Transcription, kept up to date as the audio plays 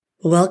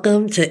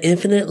Welcome to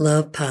Infinite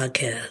Love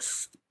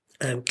Podcast.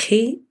 I'm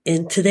Kate,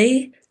 and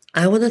today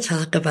I want to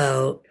talk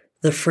about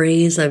the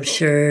phrase I'm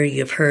sure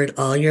you've heard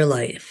all your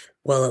life.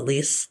 Well, at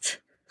least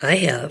I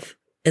have.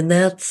 And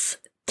that's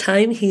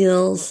time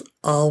heals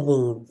all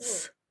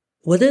wounds.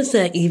 What does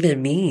that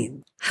even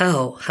mean?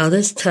 How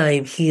does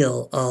time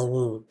heal all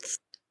wounds?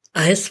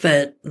 I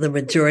spent the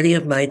majority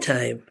of my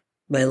time,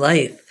 my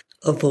life,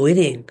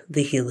 avoiding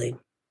the healing.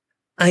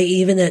 I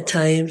even at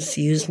times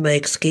used my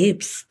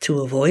escapes to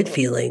avoid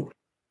feeling,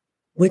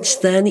 which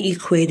then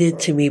equated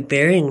to me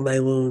burying my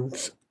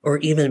wounds or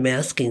even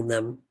masking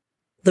them.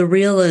 The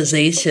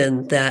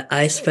realization that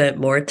I spent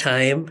more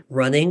time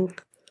running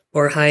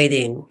or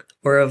hiding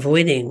or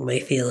avoiding my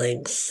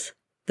feelings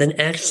than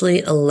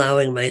actually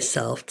allowing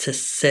myself to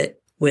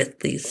sit with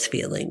these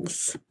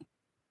feelings.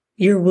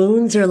 Your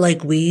wounds are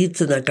like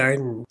weeds in a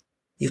garden.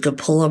 You can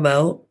pull them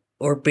out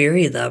or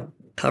bury them,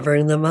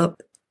 covering them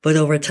up, but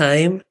over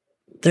time,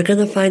 they're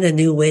going to find a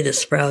new way to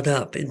sprout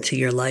up into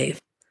your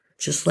life,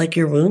 just like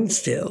your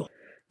wounds do.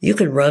 You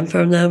can run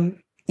from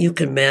them, you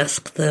can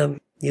mask them,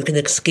 you can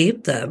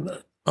escape them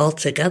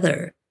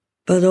altogether.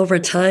 But over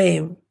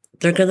time,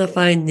 they're going to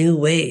find new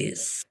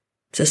ways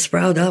to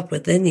sprout up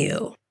within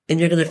you,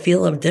 and you're going to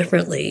feel them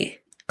differently.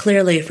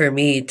 Clearly for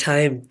me,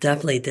 time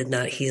definitely did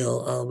not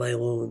heal all my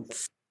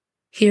wounds.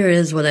 Here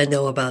is what I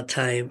know about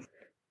time.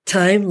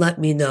 Time let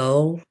me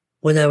know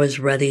when I was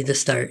ready to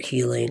start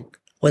healing,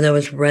 when I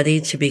was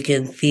ready to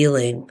begin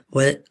feeling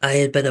what I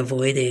had been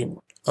avoiding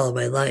all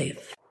my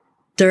life.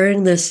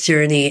 During this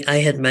journey, I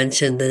had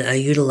mentioned that I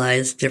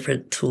utilized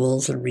different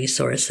tools and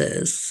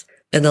resources,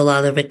 and a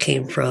lot of it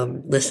came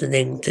from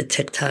listening to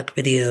TikTok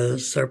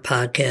videos or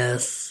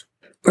podcasts,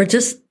 or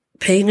just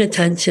paying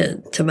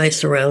attention to my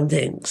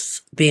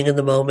surroundings, being in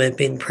the moment,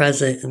 being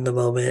present in the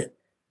moment,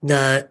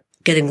 not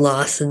getting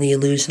lost in the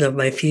illusion of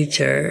my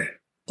future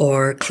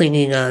or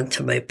clinging on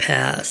to my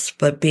past,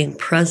 but being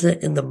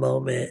present in the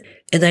moment.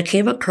 And I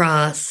came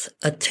across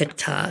a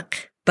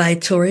TikTok by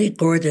Tori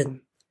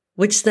Gordon,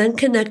 which then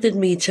connected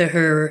me to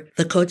her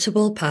The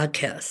Coachable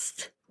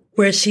podcast,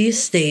 where she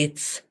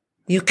states,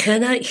 "You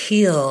cannot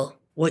heal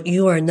what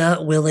you are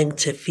not willing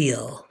to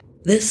feel."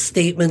 This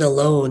statement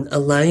alone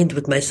aligned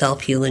with my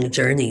self-healing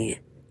journey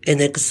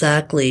and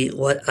exactly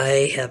what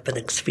I have been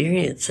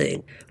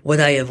experiencing, what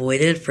I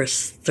avoided for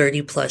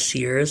 30 plus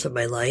years of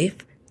my life,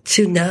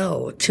 to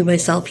now, to my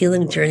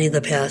self-healing journey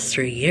the past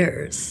 3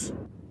 years.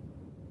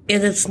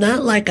 And it's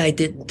not like I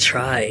didn't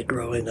try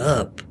growing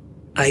up.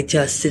 I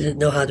just didn't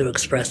know how to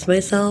express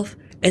myself,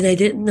 and I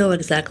didn't know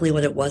exactly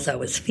what it was I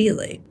was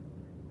feeling.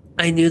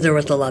 I knew there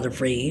was a lot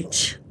of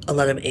rage, a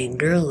lot of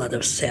anger, a lot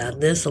of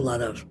sadness, a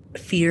lot of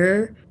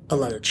fear, a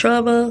lot of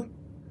trauma,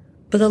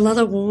 but a lot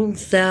of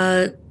wounds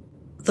that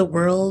the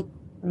world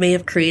may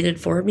have created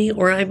for me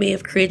or I may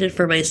have created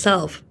for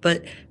myself,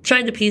 but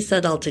trying to piece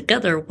that all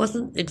together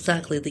wasn't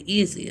exactly the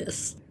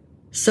easiest.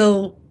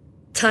 So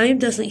time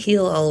doesn't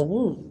heal all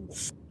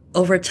wounds.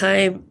 Over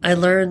time, I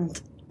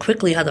learned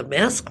quickly how to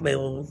mask my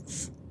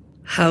wounds,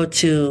 how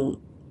to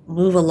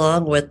move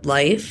along with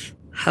life,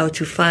 how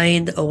to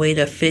find a way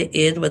to fit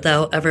in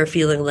without ever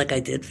feeling like I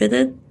did fit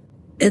in.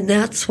 And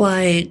that's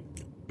why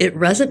it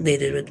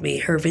resonated with me,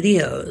 her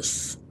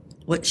videos,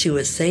 what she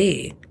was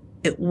saying.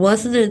 It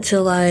wasn't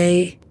until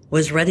I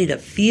was ready to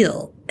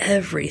feel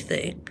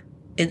everything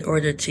in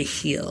order to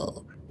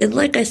heal. And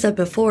like I said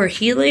before,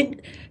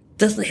 healing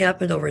doesn't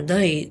happen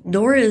overnight,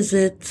 nor is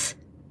it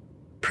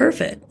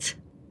perfect.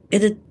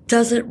 And it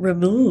doesn't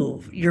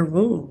remove your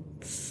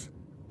wounds,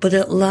 but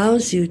it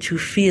allows you to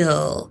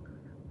feel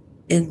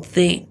and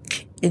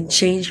think and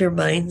change your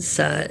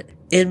mindset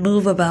and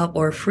move about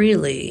more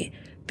freely.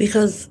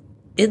 Because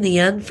in the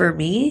end, for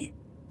me,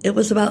 it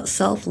was about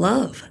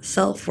self-love,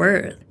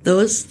 self-worth.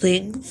 Those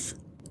things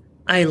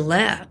I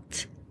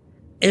lacked.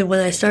 And when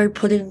I started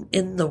putting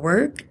in the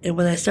work and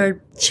when I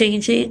started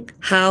changing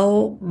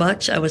how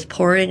much I was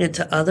pouring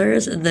into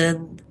others and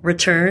then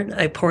return,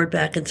 I poured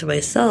back into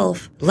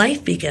myself,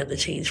 life began to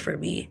change for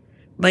me.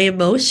 My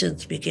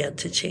emotions began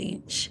to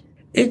change.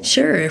 And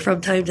sure,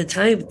 from time to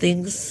time,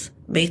 things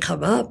may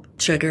come up,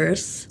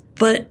 triggers,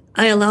 but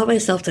I allow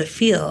myself to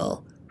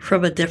feel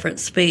from a different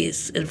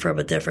space and from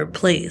a different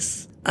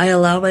place. I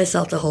allow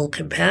myself to hold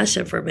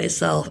compassion for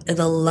myself and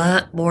a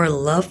lot more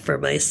love for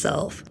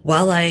myself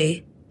while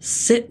I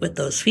sit with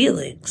those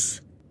feelings,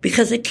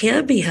 because it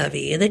can be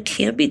heavy and it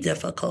can be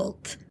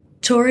difficult.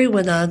 Tori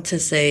went on to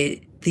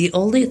say, the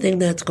only thing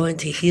that's going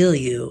to heal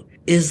you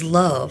is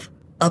love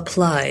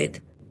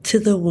applied to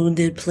the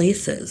wounded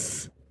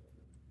places.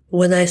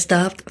 When I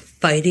stopped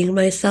fighting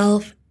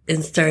myself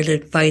and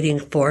started fighting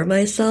for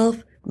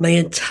myself, my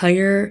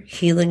entire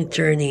healing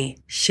journey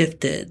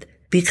shifted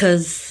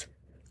because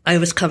I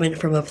was coming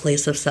from a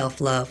place of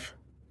self-love,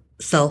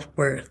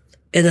 self-worth,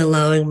 and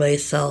allowing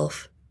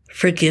myself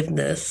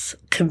forgiveness,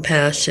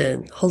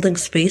 compassion, holding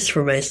space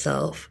for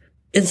myself.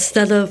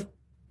 Instead of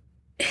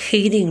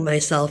hating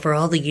myself for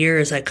all the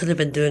years I could have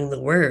been doing the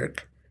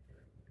work,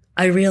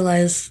 I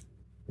realized,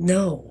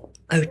 no,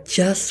 I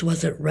just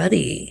wasn't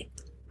ready.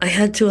 I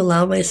had to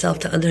allow myself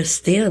to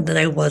understand that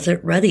I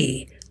wasn't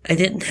ready. I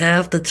didn't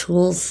have the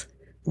tools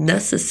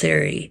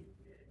necessary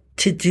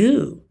to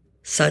do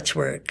such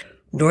work,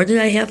 nor did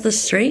I have the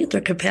strength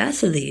or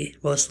capacity,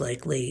 most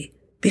likely.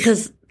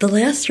 Because the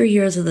last 3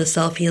 years of the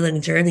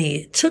self-healing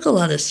journey took a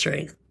lot of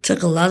strength,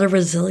 took a lot of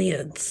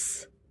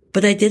resilience.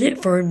 But I did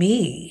it for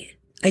me.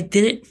 I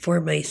did it for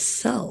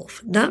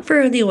myself, not for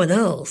anyone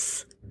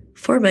else.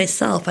 For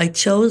myself. I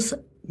chose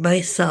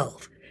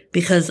myself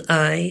because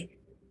I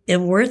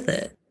am worth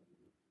it.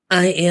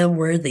 I am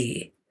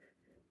worthy.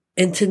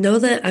 And to know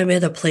that I'm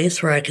at a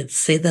place where I can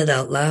say that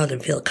out loud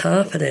and feel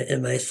confident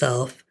in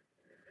myself,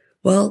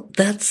 well,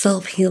 that's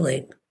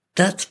self-healing.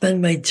 That's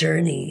been my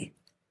journey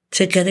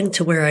to getting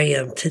to where I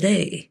am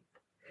today,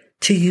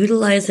 to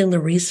utilizing the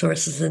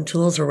resources and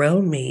tools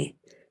around me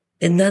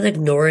and not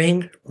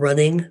ignoring,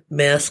 running,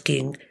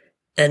 masking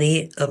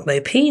any of my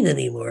pain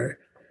anymore.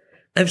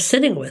 I'm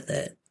sitting with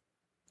it.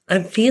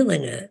 I'm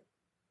feeling it.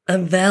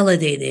 I'm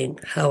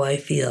validating how I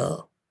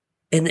feel.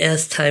 And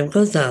as time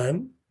goes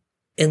on,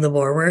 and the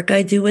more work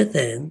I do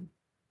within,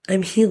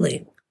 I'm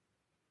healing.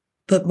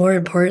 But more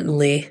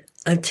importantly,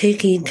 I'm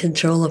taking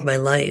control of my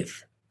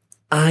life.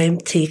 I'm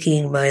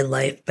taking my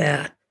life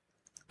back.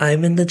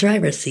 I'm in the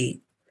driver's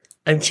seat.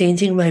 I'm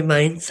changing my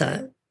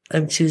mindset.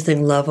 I'm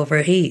choosing love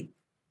over hate.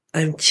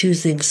 I'm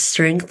choosing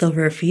strength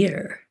over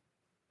fear.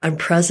 I'm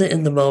present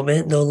in the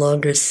moment, no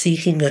longer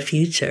seeking a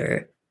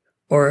future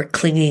or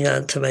clinging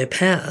on to my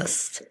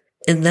past.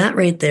 And that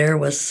right there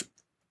was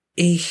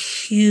a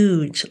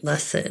huge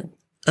lesson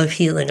of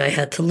healing I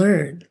had to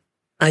learn.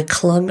 I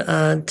clung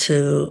on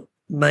to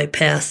my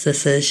past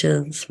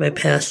decisions, my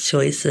past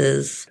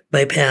choices,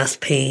 my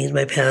past pain,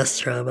 my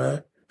past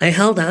trauma. I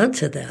held on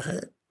to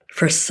that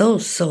for so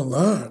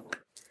long.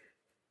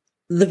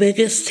 The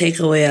biggest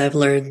takeaway I've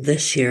learned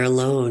this year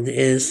alone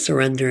is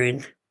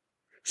surrendering.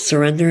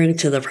 Surrendering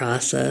to the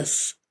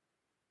process.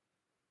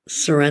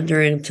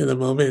 Surrendering to the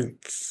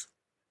moments.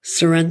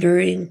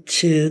 Surrendering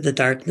to the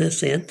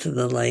darkness and to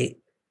the light.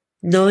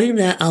 Knowing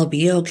that I'll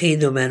be okay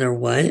no matter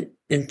what,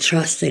 and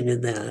trusting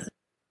in that.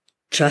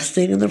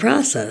 Trusting in the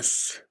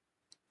process.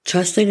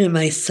 Trusting in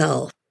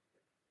myself.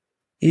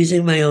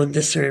 Using my own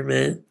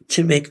discernment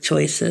to make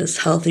choices,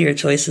 healthier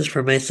choices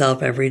for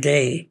myself every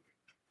day.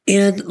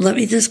 And let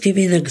me just give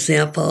you an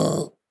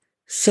example.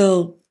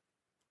 So,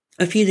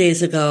 a few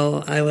days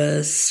ago, I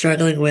was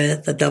struggling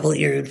with a double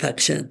ear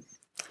infection,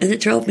 and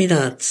it drove me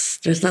nuts.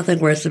 There's nothing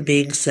worse than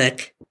being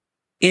sick.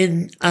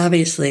 And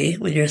obviously,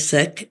 when you're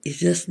sick, you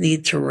just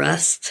need to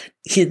rest.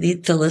 You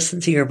need to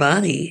listen to your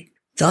body.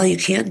 It's all you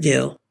can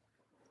do.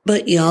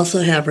 But you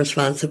also have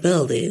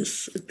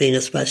responsibilities. Being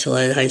a special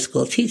ed high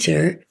school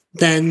teacher,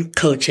 then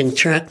coaching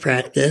track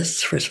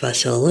practice for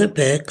Special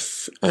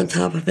Olympics. On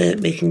top of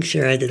it, making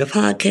sure I did a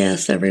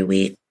podcast every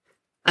week.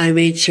 I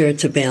made sure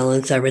to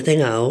balance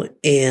everything out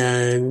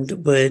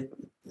and would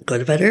go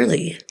to bed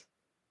early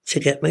to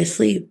get my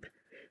sleep.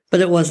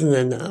 But it wasn't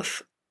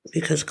enough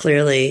because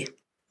clearly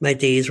my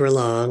days were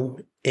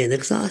long and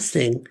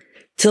exhausting.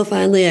 Till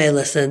finally I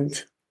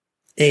listened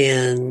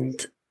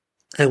and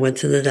I went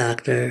to the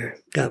doctor,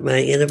 got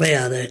my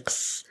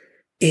antibiotics,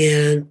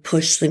 and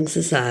pushed things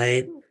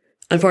aside.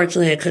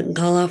 Unfortunately, I couldn't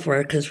call off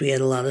work because we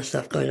had a lot of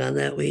stuff going on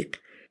that week.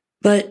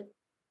 But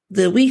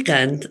the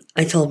weekend,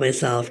 I told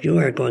myself, you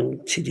are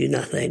going to do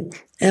nothing.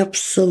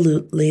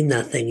 Absolutely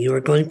nothing. You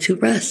are going to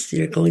rest.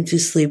 You're going to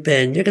sleep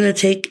in. You're going to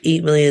take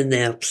 8 million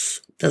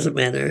naps. Doesn't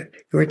matter.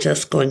 You're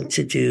just going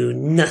to do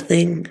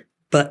nothing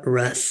but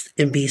rest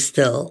and be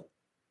still.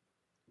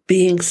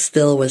 Being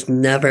still was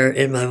never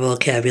in my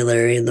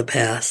vocabulary in the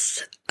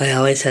past. I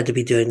always had to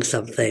be doing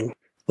something,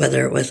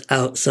 whether it was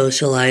out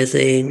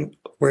socializing,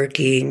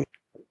 working,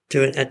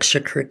 doing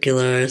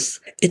extracurriculars.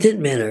 It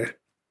didn't matter.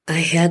 I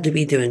had to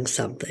be doing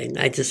something.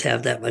 I just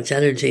have that much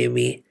energy in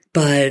me.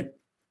 But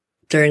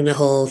during the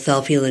whole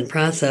self-healing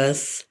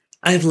process,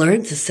 I've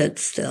learned to sit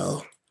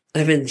still.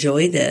 I've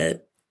enjoyed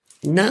it.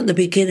 Not in the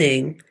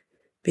beginning,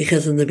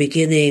 because in the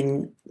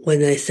beginning,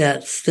 when I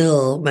sat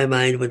still, my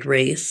mind would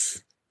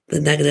race. The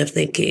negative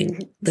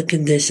thinking, the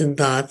conditioned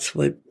thoughts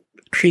would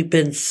creep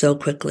in so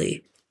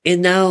quickly.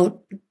 And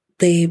now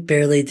they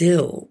barely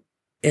do.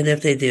 And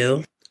if they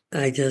do,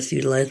 I just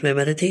utilize my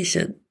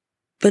meditation.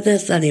 But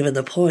that's not even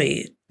the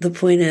point. The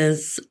point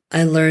is,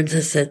 I learned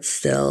to sit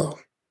still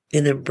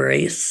and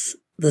embrace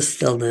the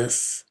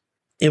stillness,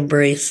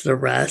 embrace the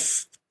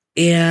rest.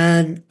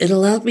 And it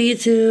allowed me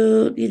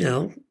to,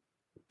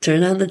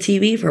 turn on the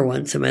TV for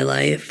once in my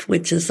life,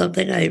 which is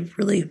something I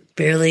really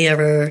barely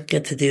ever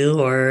get to do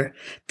or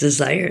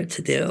desire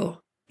to do.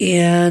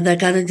 And I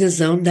kind of just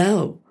zoned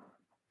out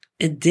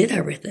and did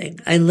everything.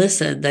 I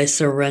listened, I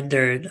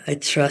surrendered, I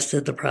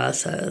trusted the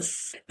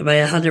process. Am I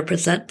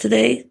 100%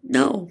 today?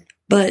 No.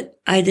 But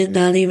I did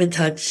not even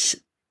touch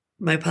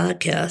my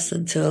podcast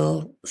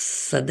until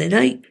Sunday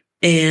night.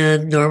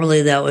 And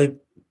normally that would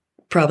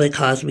probably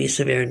cause me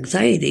severe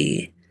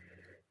anxiety,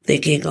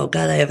 thinking, oh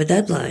God, I have a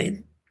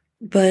deadline.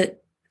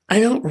 But I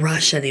don't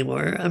rush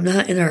anymore. I'm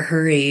not in a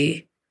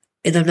hurry,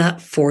 and I'm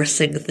not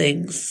forcing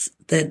things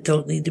that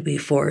don't need to be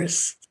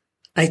forced.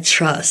 I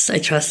trust. I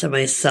trust in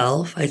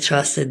myself. I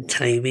trust in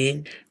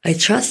timing. I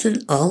trust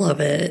in all of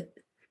it.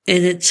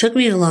 And it took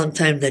me a long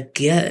time to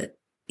get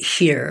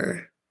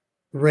here,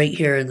 right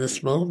here in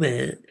this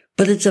moment.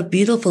 But it's a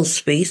beautiful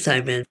space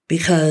I'm in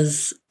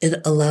because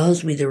it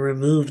allows me to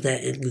remove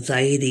that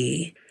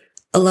anxiety.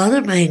 A lot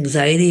of my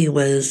anxiety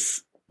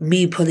was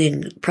me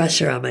putting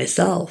pressure on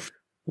myself,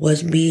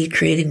 was me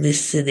creating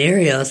these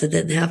scenarios that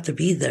didn't have to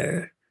be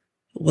there,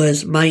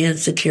 was my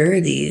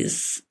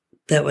insecurities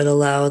that would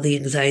allow the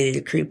anxiety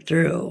to creep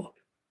through.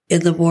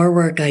 And the more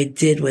work I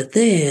did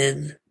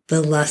within,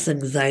 the less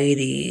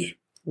anxiety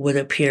would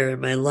appear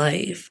in my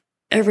life.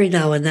 Every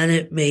now and then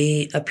it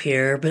may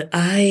appear, but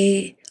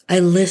I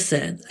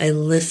listen. I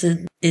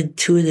listen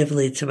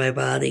intuitively to my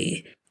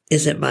body.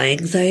 Is it my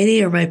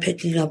anxiety or am I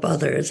picking up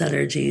others'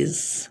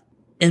 energies?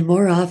 And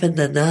more often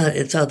than not,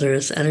 it's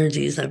others'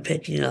 energies I'm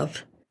picking up.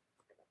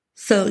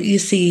 So you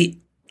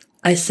see,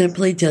 I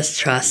simply just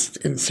trust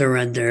and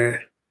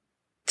surrender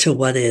to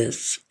what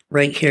is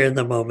right here in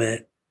the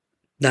moment,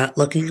 not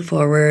looking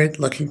forward,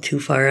 looking too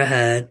far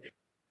ahead,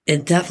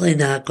 and definitely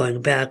not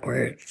going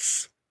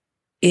backwards.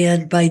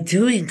 And by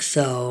doing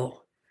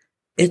so,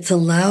 it's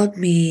allowed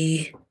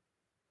me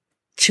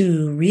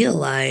to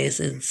realize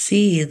and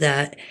see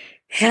that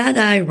had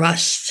I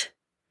rushed,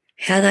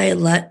 had I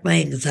let my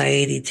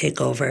anxiety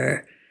take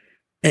over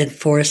and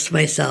forced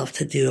myself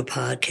to do a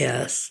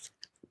podcast,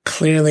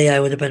 clearly I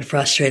would have been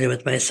frustrated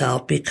with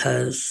myself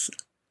because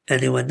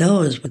anyone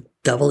knows with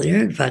double ear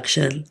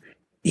infection,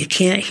 you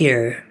can't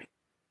hear.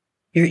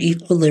 Your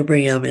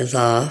equilibrium is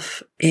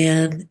off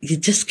and you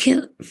just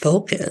can't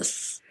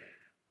focus.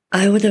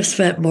 I would have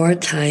spent more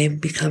time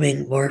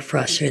becoming more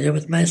frustrated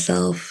with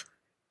myself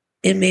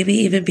and maybe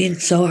even being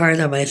so hard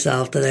on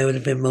myself that I would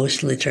have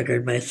emotionally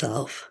triggered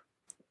myself.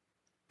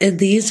 And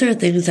these are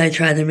things I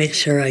try to make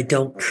sure I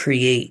don't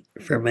create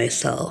for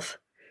myself.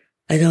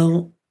 I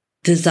don't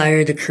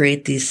desire to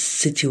create these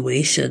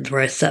situations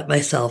where I set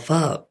myself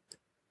up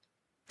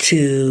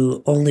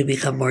to only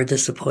become more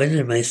disappointed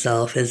in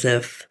myself as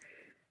if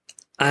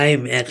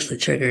I'm actually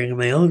triggering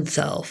my own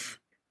self.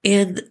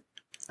 And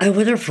I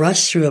would have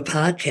rushed through a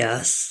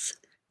podcast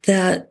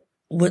that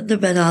wouldn't have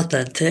been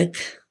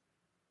authentic.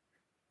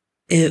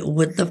 It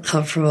wouldn't have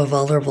come from a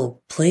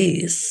vulnerable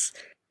place.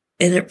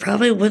 And it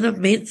probably wouldn't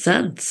have made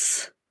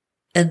sense.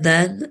 And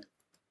then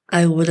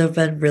I would have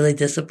been really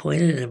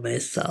disappointed in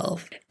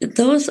myself. And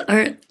those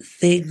aren't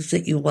things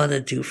that you want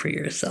to do for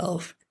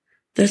yourself.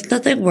 There's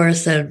nothing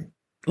worse than,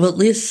 well, at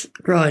least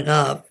growing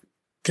up,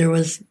 there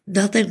was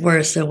nothing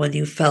worse than when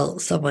you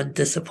felt someone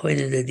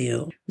disappointed in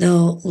you.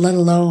 No, let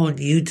alone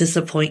you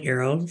disappoint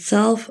your own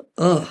self.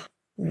 Ugh,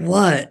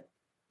 what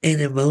an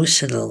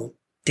emotional,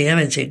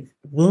 damaging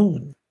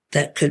wound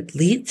that could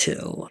lead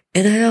to.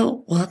 And I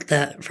don't want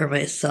that for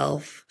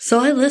myself.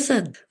 So I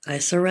listened. I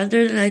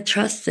surrendered and I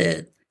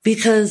trusted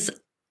because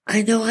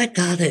I know I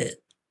got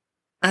it.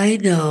 I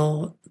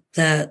know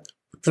that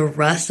the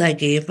rest I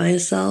gave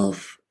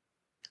myself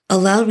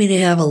allowed me to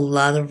have a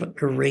lot of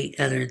great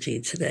energy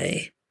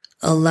today,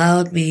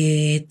 allowed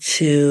me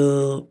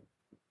to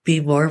be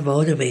more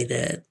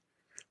motivated,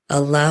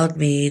 allowed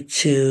me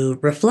to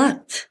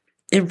reflect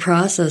and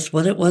process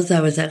what it was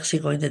I was actually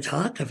going to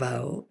talk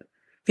about.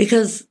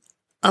 Because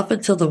up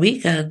until the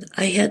weekend,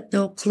 I had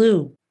no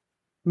clue.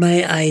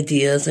 My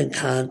ideas and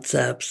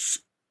concepts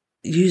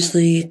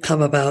usually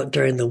come about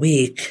during the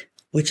week,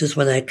 which is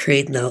when I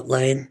create an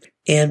outline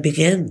and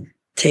begin.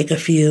 Take a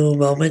few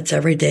moments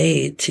every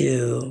day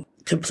to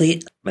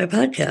complete my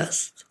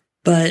podcast.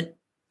 But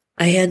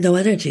I had no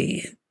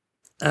energy.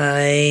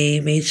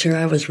 I made sure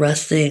I was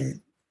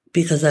resting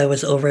because I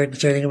was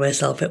overexerting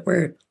myself at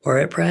work or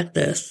at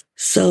practice.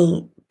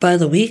 So by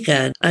the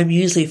weekend, I'm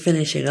usually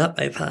finishing up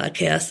my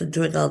podcast and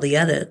doing all the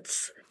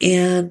edits.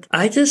 And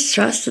I just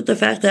trusted the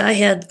fact that I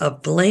had a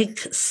blank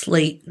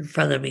slate in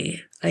front of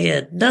me. I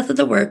had nothing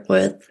to work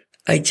with.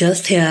 I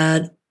just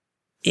had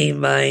a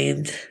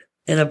mind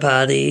and a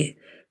body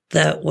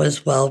that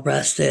was well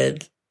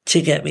rested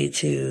to get me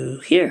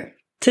to here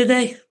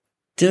today,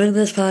 doing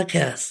this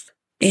podcast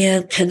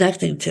and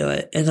connecting to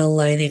it and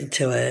aligning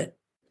to it.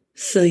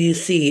 So you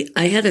see,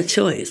 I had a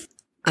choice.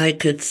 I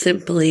could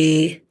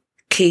simply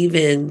cave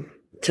in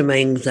to my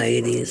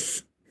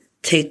anxieties,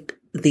 take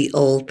the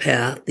old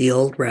path, the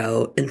old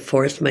route, and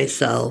force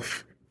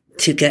myself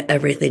to get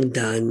everything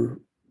done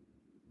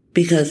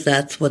because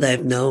that's what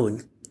I've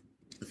known.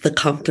 The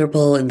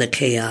comfortable and the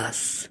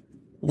chaos.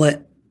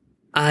 What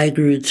I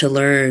grew to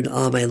learn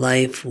all my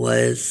life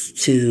was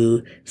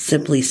to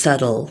simply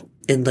settle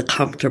in the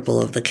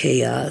comfortable of the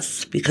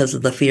chaos because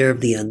of the fear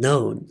of the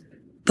unknown.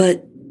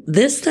 But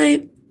this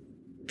time,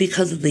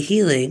 because of the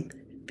healing,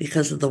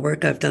 because of the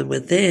work I've done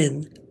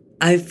within,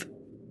 I've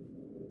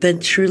been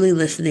truly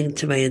listening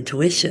to my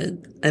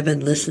intuition. I've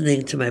been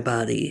listening to my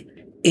body.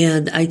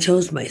 And I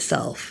chose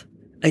myself.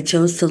 I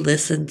chose to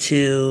listen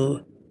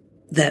to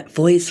that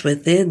voice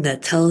within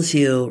that tells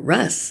you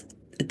rest.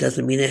 It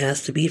doesn't mean it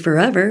has to be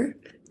forever.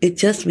 It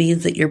just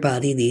means that your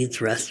body needs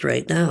rest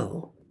right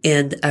now.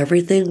 And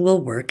everything will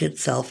work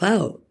itself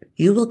out.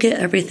 You will get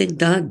everything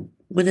done.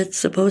 when it's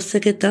supposed to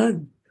get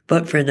done.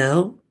 But for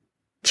now,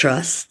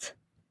 trust,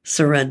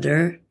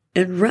 surrender,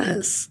 and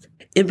rest.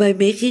 And by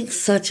making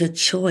such a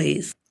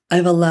choice,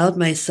 I've allowed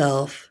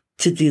myself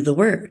to do the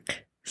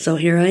work. So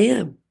here I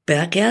am,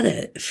 back at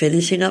it,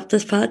 finishing up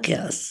this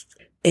podcast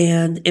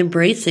and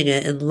embracing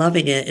it and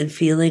loving it and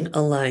feeling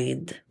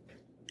aligned.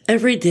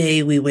 Every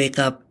day we wake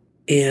up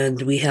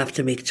and we have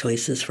to make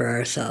choices for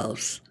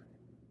ourselves.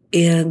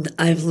 And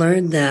I've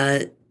learned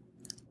that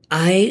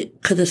I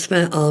could have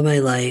spent all my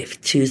life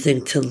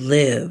choosing to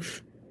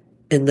live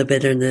in the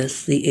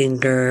bitterness, the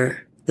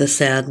anger, the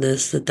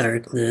sadness, the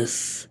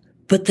darkness.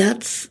 But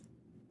that's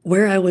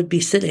where I would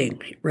be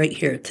sitting right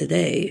here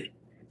today,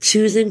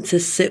 choosing to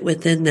sit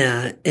within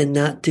that and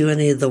not do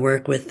any of the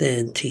work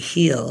within to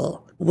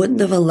heal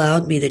wouldn't have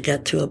allowed me to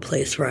get to a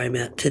place where I'm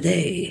at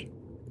today.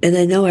 And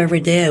I know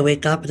every day I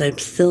wake up and I'm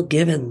still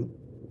given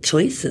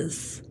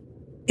choices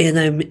and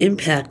I'm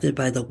impacted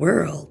by the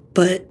world.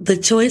 But the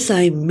choice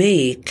I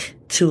make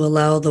to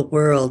allow the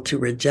world to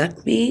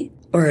reject me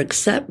or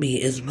accept me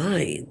is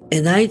mine.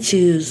 And I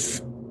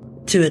choose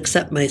to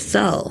accept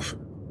myself.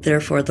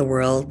 Therefore, the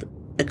world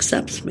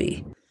accepts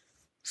me.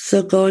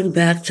 So going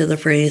back to the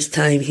phrase,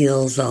 time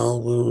heals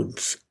all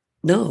wounds.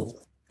 No,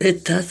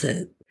 it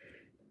doesn't.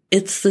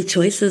 It's the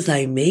choices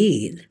I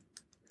made,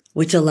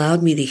 which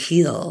allowed me to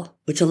heal,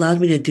 which allowed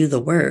me to do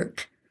the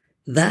work.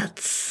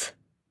 That's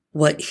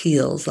what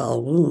heals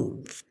all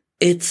wounds.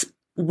 It's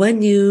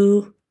when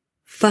you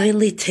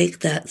finally take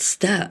that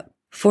step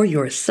for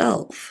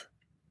yourself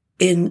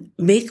and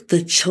make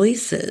the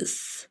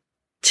choices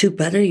to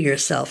better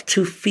yourself,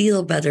 to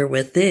feel better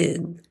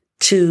within,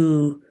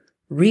 to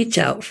reach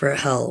out for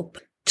help,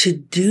 to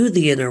do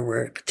the inner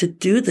work, to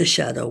do the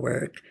shadow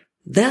work.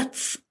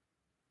 That's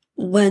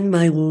when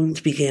my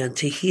wounds began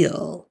to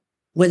heal,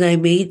 when I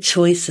made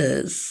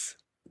choices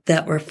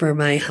that were for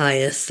my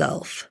highest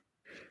self.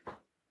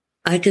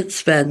 I could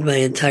spend my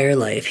entire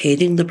life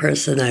hating the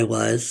person I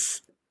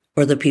was,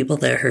 or the people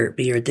that hurt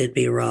me or did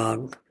me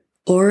wrong,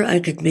 or I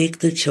could make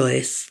the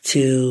choice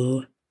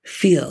to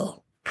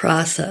feel,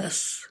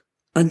 process,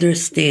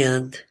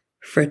 understand,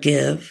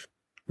 forgive,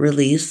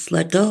 release,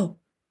 let go,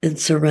 and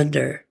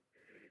surrender,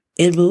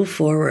 and move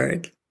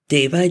forward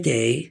day by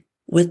day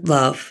with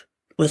love,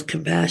 with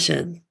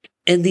compassion.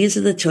 And these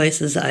are the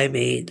choices I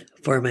made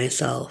for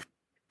myself.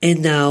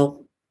 And now,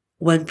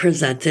 when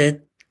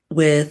presented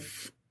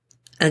with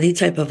any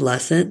type of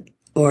lesson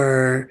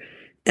or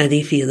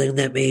any feeling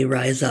that may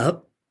rise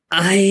up,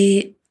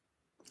 I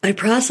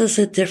process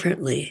it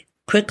differently,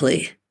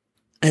 quickly.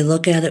 I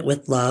look at it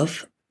with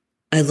love.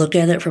 I look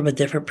at it from a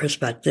different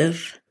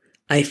perspective.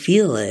 I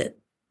feel it.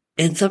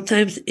 And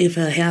sometimes if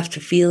I have to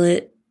feel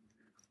it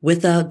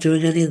without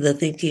doing any of the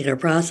thinking or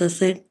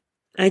processing,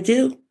 I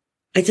do.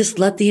 I just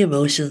let the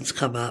emotions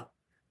come up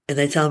and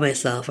I tell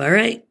myself, all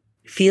right,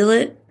 feel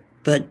it,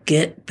 but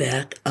get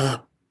back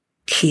up.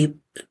 Keep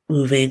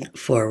moving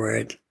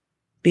forward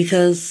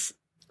because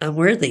I'm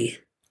worthy.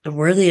 I'm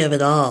worthy of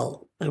it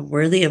all. I'm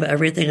worthy of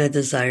everything I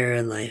desire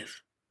in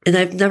life. And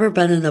I've never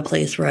been in a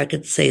place where I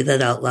could say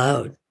that out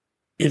loud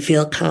and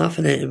feel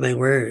confident in my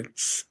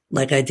words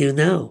like I do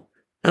now.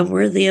 I'm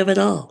worthy of it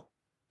all.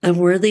 I'm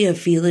worthy of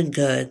feeling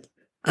good.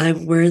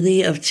 I'm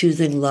worthy of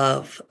choosing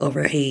love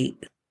over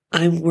hate.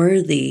 I'm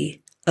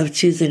worthy of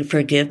choosing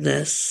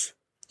forgiveness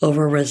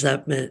over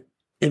resentment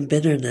and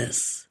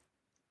bitterness.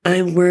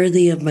 I'm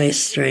worthy of my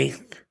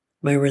strength,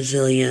 my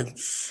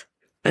resilience.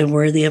 I'm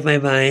worthy of my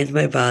mind,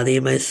 my body,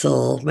 my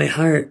soul, my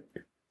heart.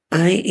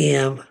 I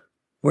am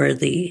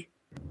worthy.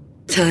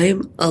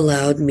 Time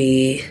allowed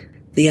me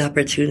the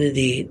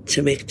opportunity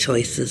to make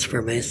choices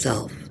for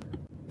myself.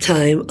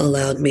 Time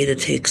allowed me to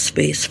take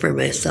space for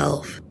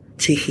myself,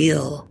 to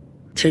heal,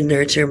 to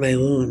nurture my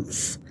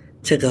wounds,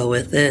 to go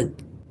within.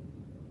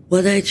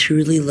 What I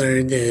truly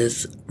learned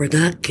is we're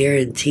not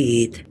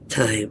guaranteed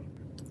time.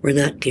 We're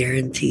not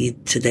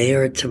guaranteed today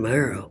or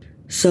tomorrow.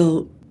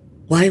 So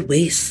why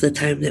waste the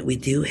time that we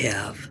do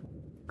have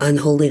on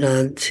holding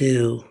on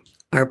to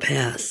our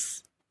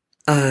past,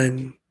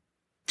 on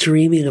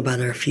dreaming about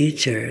our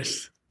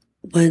futures,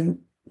 when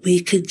we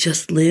could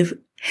just live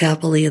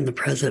happily in the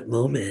present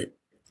moment,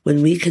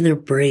 when we can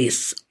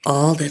embrace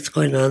all that's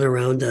going on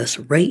around us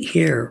right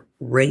here,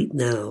 right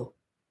now,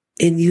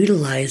 and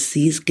utilize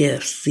these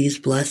gifts, these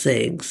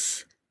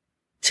blessings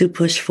to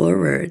push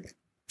forward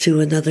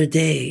to another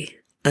day,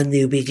 a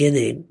new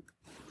beginning.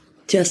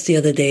 Just the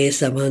other day,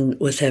 someone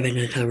was having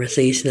a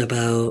conversation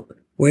about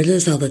where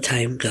does all the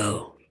time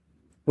go?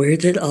 Where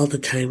did all the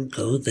time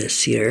go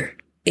this year?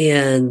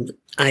 And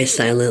I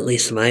silently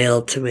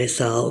smiled to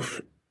myself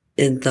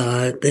and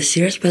thought, this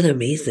year's been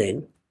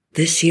amazing.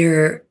 This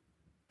year,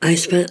 I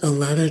spent a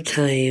lot of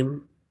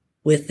time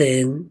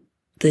within.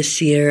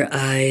 This year,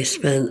 I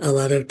spent a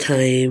lot of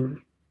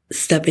time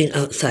stepping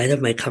outside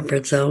of my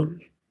comfort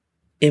zone,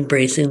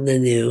 embracing the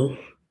new,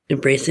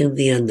 embracing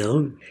the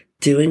unknown,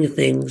 doing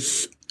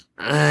things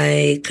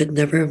I could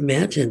never have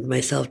imagined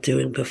myself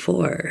doing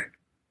before.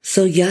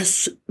 So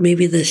yes,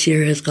 maybe this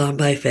year has gone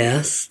by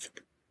fast,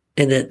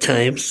 and at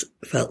times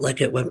felt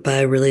like it went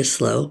by really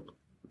slow,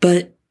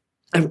 but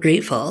I'm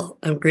grateful.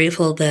 I'm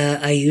grateful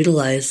that I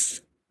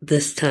utilize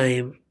this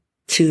time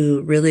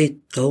to really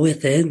go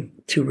within,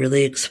 to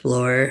really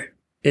explore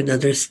and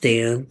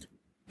understand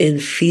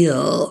and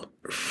feel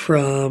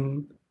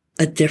from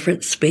a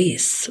different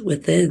space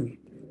within,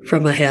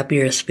 from a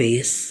happier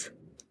space,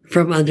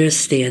 from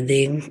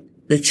understanding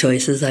the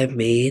choices I've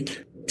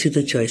made to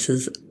the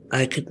choices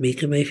I could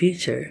make in my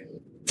future.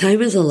 Time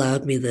has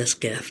allowed me this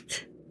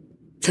gift.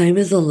 Time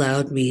has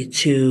allowed me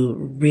to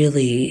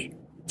really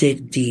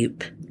dig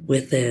deep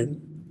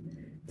within.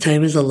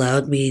 Time has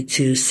allowed me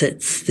to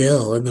sit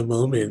still in the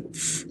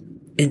moments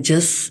and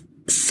just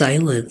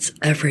silence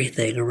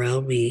everything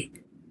around me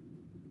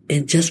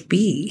and just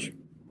be.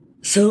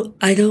 So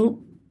I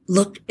don't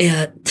look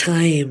at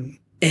time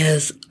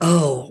as,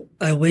 oh,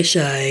 I wish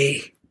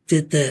I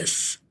did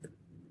this.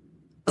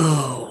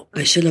 Oh,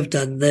 I should have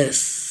done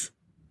this.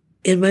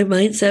 And my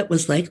mindset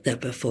was like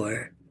that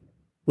before,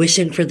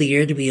 wishing for the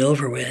year to be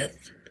over with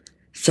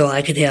so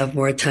I could have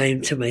more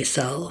time to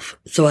myself,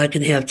 so I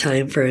can have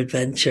time for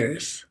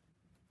adventures.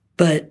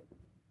 But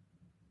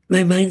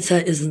my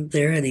mindset isn't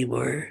there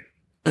anymore.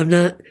 I'm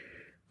not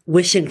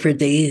wishing for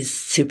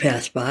days to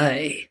pass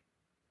by.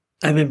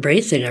 I'm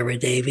embracing every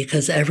day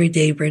because every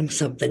day brings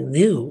something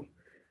new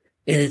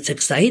and it's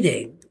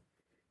exciting.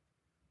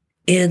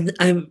 And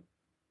I'm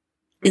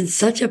in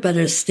such a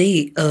better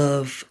state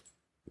of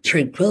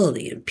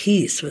tranquility and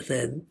peace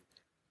within.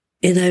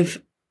 And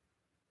I've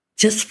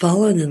just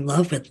fallen in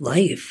love with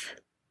life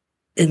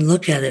and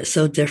look at it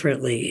so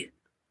differently.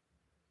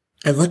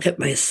 I look at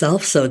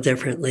myself so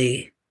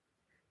differently.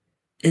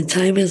 And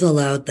time has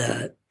allowed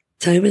that.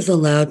 Time has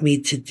allowed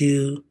me to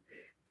do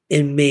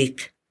and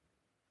make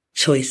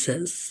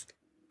choices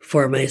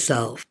for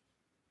myself.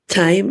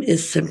 Time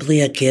is simply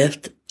a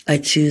gift I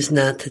choose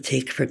not to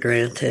take for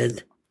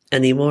granted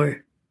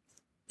anymore.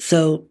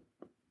 So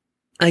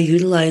I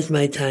utilize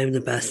my time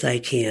the best I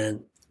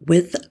can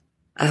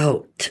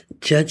without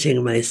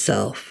judging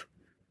myself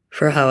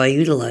for how I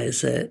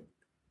utilize it.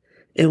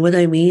 And what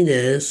I mean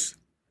is,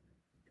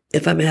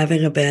 if I'm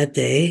having a bad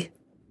day,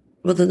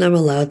 well, then I'm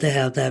allowed to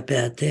have that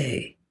bad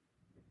day.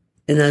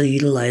 And I'll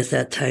utilize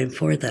that time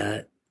for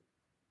that.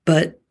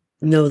 But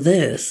know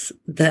this,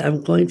 that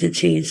I'm going to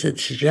change the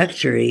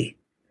trajectory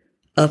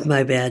of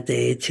my bad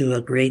day to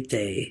a great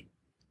day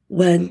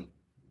when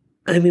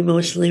I'm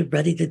emotionally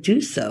ready to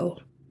do so.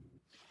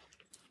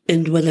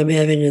 And when I'm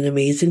having an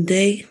amazing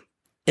day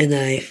and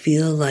I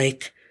feel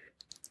like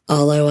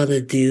all I want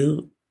to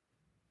do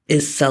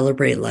is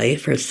celebrate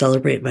life or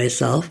celebrate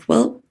myself,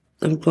 well,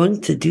 I'm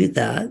going to do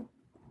that.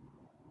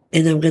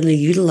 And I'm going to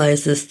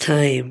utilize this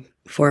time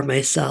for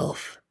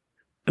myself.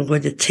 I'm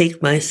going to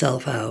take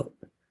myself out.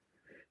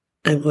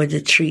 I'm going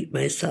to treat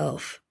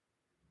myself.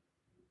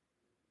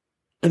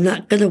 I'm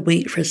not going to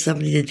wait for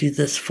somebody to do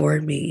this for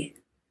me.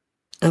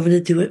 I'm going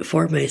to do it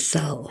for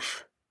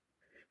myself.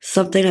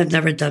 Something I've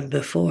never done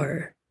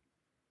before.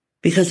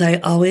 Because I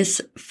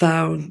always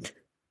found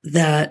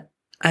that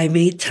I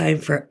made time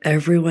for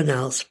everyone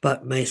else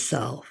but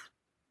myself.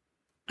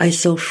 I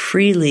so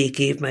freely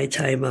gave my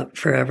time up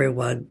for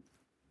everyone.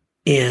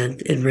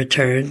 And in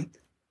return,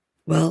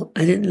 well,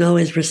 I didn't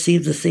always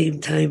receive the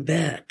same time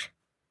back.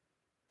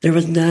 There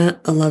was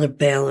not a lot of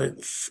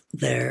balance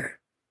there.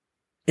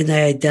 And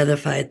I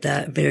identified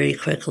that very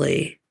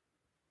quickly,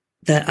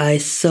 that I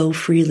so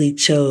freely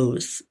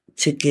chose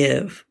to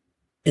give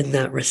and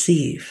not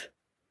receive.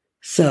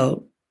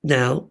 So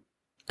now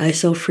I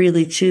so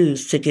freely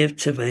choose to give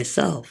to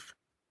myself.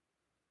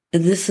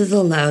 And this has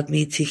allowed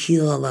me to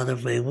heal a lot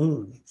of my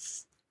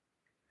wounds.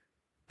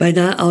 By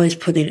not always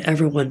putting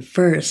everyone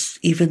first,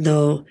 even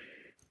though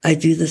I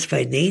do this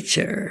by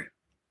nature,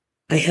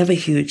 I have a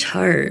huge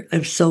heart.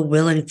 I'm so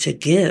willing to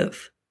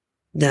give.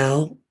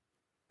 Now,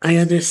 I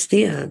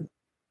understand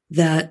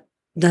that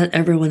not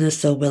everyone is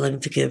so willing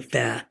to give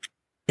back,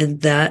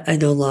 and that I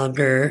no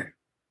longer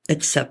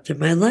accept in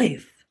my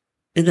life.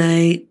 And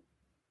I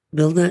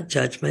will not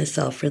judge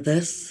myself for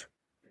this,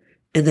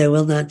 and I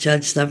will not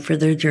judge them for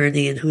their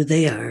journey and who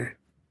they are.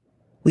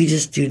 We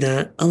just do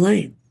not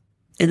align.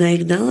 And I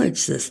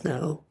acknowledge this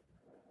now.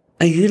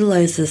 I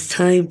utilize this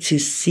time to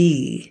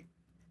see,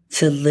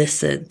 to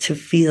listen, to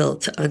feel,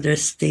 to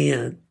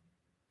understand,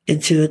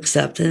 and to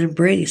accept and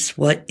embrace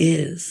what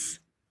is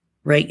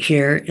right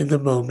here in the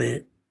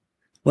moment,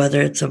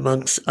 whether it's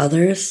amongst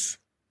others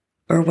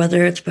or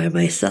whether it's by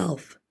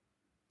myself.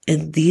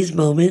 In these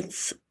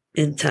moments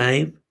in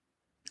time,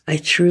 I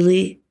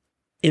truly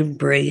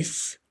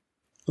embrace,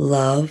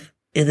 love,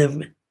 and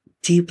am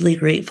deeply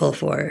grateful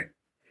for,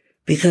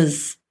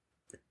 because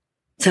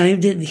time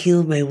didn't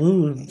heal my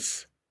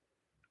wounds,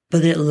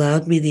 but it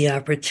allowed me the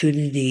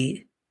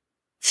opportunity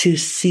to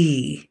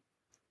see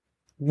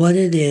what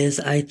it is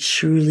I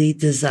truly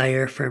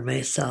desire for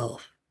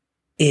myself.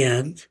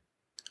 And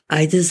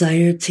I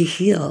desire to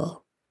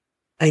heal.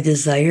 I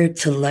desire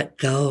to let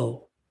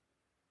go.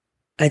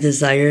 I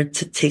desire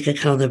to take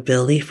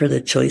accountability for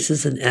the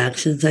choices and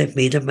actions I've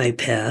made in my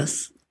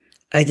past.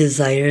 I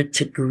desire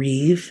to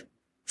grieve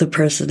the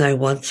person I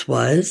once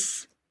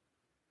was,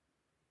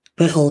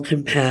 but hold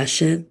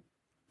compassion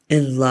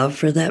in love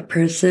for that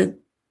person.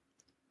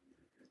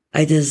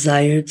 I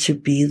desire to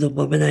be the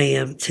woman I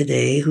am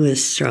today, who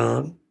is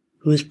strong,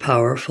 who is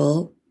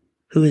powerful,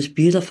 who is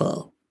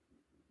beautiful.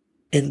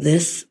 And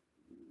this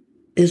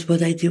is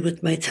what I do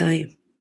with my time.